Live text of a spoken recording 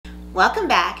Welcome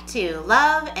back to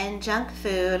Love and Junk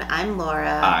Food. I'm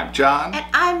Laura. I'm John. And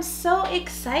I'm so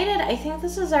excited. I think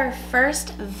this is our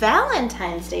first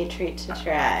Valentine's Day treat to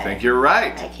try. I think you're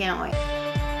right. I can't wait.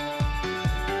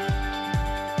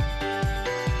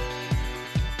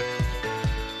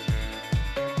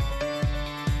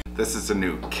 This is a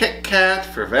new Kit Kat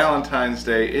for Valentine's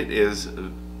Day. It is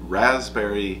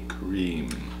Raspberry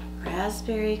Cream.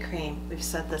 Raspberry Cream. We've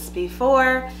said this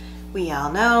before. We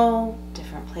all know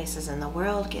different places in the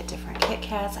world get different Kit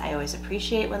Kats. I always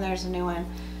appreciate when there's a new one.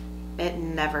 It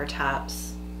never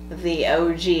tops the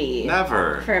OG.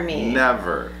 Never. For me.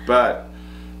 Never. But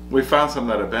we found some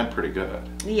that have been pretty good.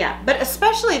 Yeah, but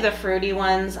especially the fruity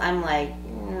ones, I'm like,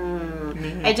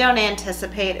 I don't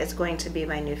anticipate it's going to be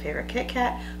my new favorite Kit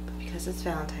Kat, but because it's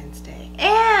Valentine's Day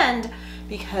and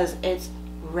because it's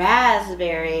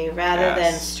raspberry rather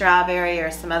than strawberry or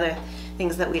some other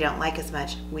things that we don't like as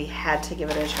much, we had to give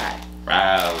it a try.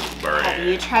 Raspberry. Have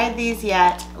you tried these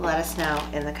yet? Let us know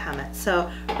in the comments.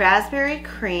 So raspberry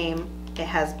cream, it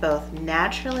has both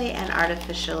natural and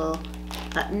artificial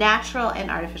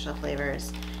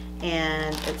flavors,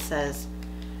 and it says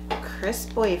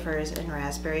crisp wafers and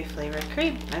raspberry flavored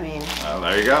cream. I mean, oh,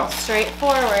 there you go.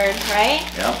 Straightforward, right?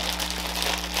 Yep.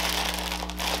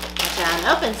 John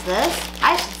opens this.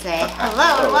 I should say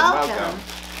hello and welcome.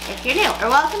 If you're new, or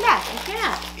welcome back if you're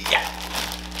not. Yeah.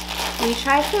 We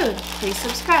try food. Please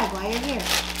subscribe while you're here.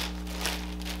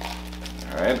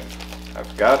 All right.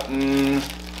 I've gotten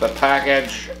the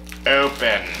package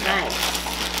open. Nice.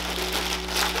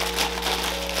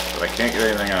 But I can't get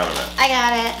anything out of it. I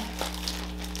got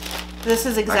it. This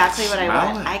is exactly what I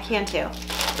want. It. I can too.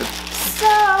 It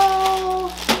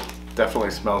So, definitely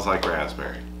smells like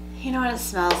raspberry. you know what it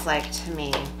smells like to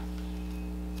me?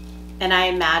 And I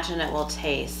imagine it will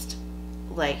taste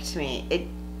like to me. It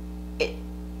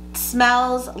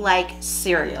smells like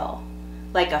cereal.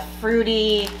 Like a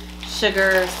fruity,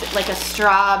 sugar, like a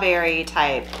strawberry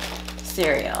type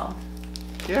cereal.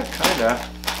 Yeah, kinda.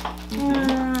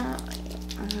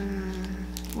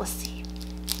 We'll see.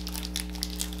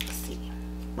 We'll see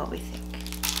what we think.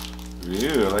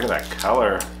 Ew, look at that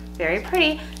color. Very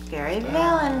pretty. Very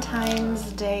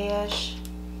Valentine's Day-ish.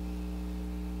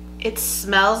 It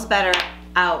smells better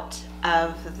out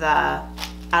of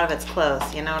its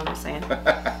clothes. You know what I'm saying?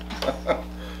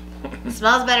 It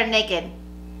smells better naked.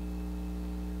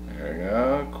 There you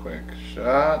go. Quick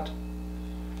shot.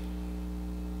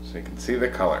 So you can see the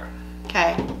color.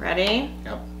 Okay, ready?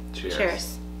 Yep. Cheers.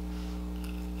 Cheers.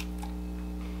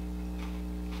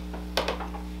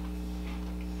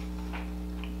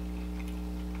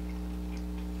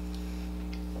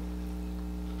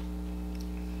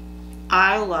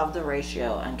 I love the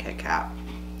ratio on Kit Kat.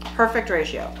 Perfect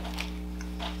ratio.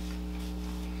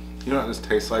 You know what this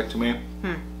tastes like to me?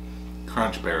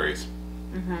 Crunch berries.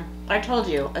 I told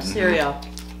you, a cereal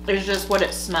is just what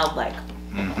it smelled like.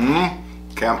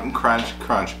 Captain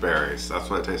Crunch berries. That's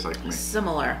what it tastes like to me.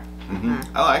 Similar.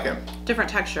 I like it. Different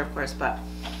texture, of course, but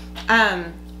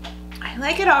I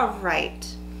like it all right.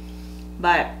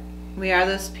 But we are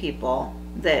those people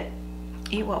that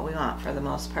eat what we want for the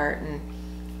most part and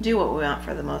do what we want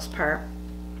for the most part.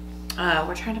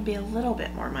 We're trying to be a little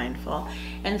bit more mindful,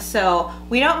 and so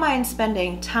we don't mind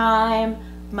spending time,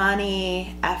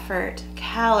 money, effort,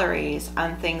 calories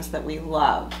on things that we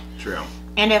love. True.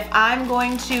 And if I'm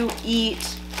going to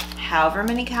eat however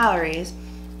many calories,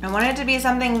 I want it to be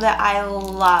something that I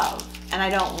love, and I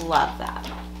don't love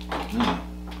that.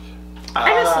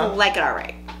 I just like it all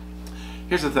right.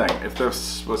 Here's the thing. If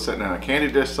this was sitting in a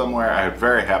candy dish somewhere, I'd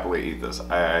very happily eat this.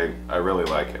 I really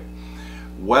like it.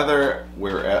 Whether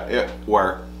we're at it,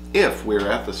 or if we were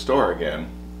at the store again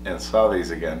and saw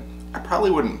these again, I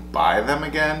probably wouldn't buy them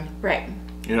again. Right.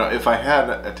 You know, if I had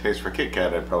a taste for Kit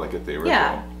Kat, I'd probably get the original.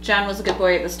 Yeah. John was a good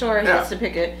boy at the store. He gets to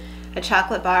pick a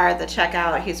chocolate bar at the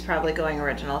checkout. He's probably going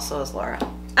original, so is Laura.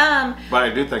 But I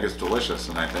do think it's delicious,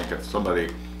 and I think if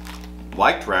somebody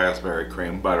liked raspberry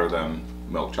cream better than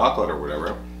milk chocolate or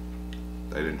whatever,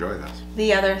 they'd enjoy this.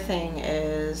 The other thing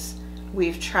is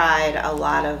we've tried a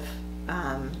lot of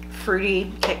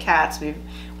fruity Kit Kats.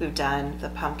 We've done the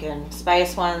pumpkin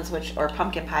spice ones, or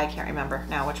pumpkin pie, I can't remember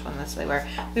now which one this they were.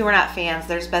 We were not fans.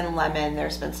 There's been lemon,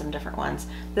 there's been some different ones.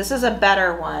 This is a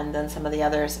better one than some of the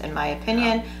others in my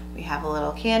opinion. We have a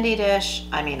little candy dish.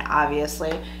 I mean,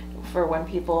 obviously, for when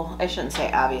people, I shouldn't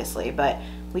say obviously, but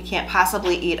we can't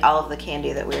possibly eat all of the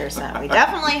candy that we were sent. We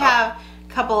definitely have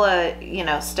couple of, you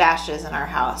know, stashes in our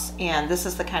house, and this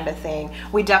is the kind of thing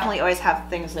we definitely always have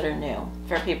things that are new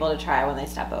for people to try when they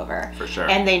stop over. For sure.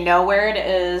 And they know where it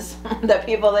is. The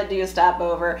people that do stop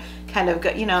over kind of go,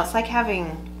 you know, it's like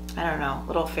having I don't know,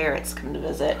 little ferrets come to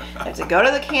visit. You have to go to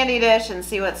the candy dish and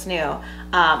see what's new.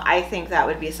 I think that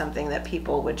would be something that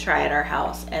people would try at our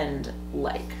house and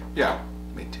like. Yeah,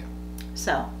 me too.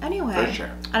 So anyway, For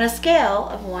sure. on a scale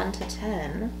of 1 to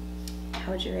 10,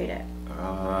 how would you rate it?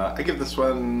 I give this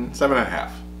one 7.5.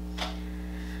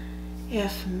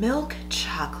 If milk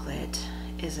chocolate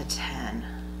is a 10,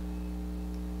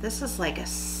 this is like a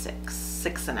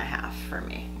 6.5 for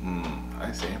me.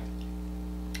 I see.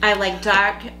 I like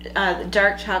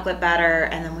dark chocolate better,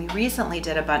 and then we recently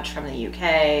did a bunch from the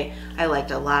UK. I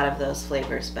liked a lot of those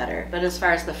flavors better. But as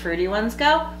far as the fruity ones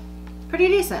go, pretty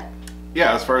decent.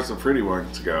 Yeah, as far as the fruity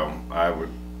ones go, I would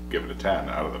give it a 10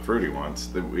 out of the fruity ones.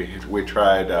 We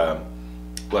tried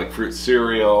like fruit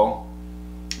cereal,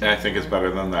 and I think it's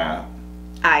better than that.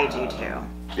 I do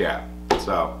too. Yeah,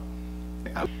 so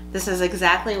yeah. This is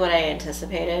exactly what I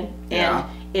anticipated, and Yeah.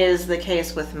 is the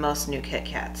case with most new Kit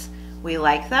Kats. We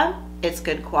like them, it's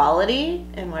good quality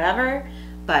and whatever,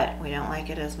 but we don't like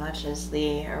it as much as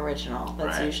the original.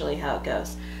 That's Right. usually how it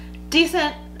goes.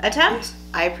 Decent attempt,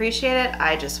 I appreciate it.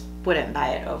 I just wouldn't buy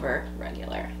it over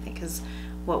regular, I think is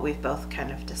what we've both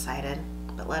kind of decided.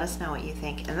 But let us know what you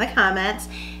think in the comments.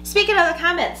 Speaking of the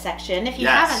comments section, if you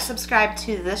Yes. haven't subscribed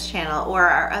to this channel or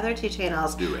our other two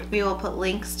channels, Do it. we will put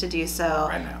links to do so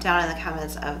Right now. down in the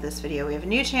comments of this video. We have a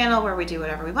new channel where we do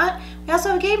whatever we want. We also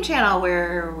have a game channel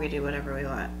where we do whatever we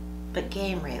want, but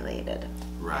game related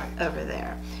Right. over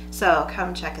there. So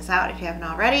come check us out if you haven't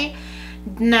already.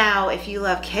 Now, if you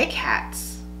love Kit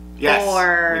Kats, Yes,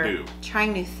 or we do.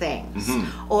 trying new things, Mhm.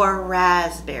 or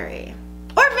raspberry,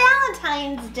 or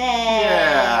Valentine's Day,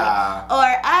 Yeah.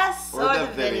 or us, Or or the the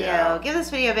video. video. Give this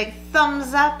video a big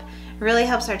thumbs up. It really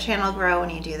helps our channel grow when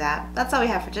you do that. That's all we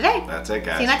have for today. That's it,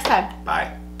 guys. See you next time.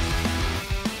 Bye.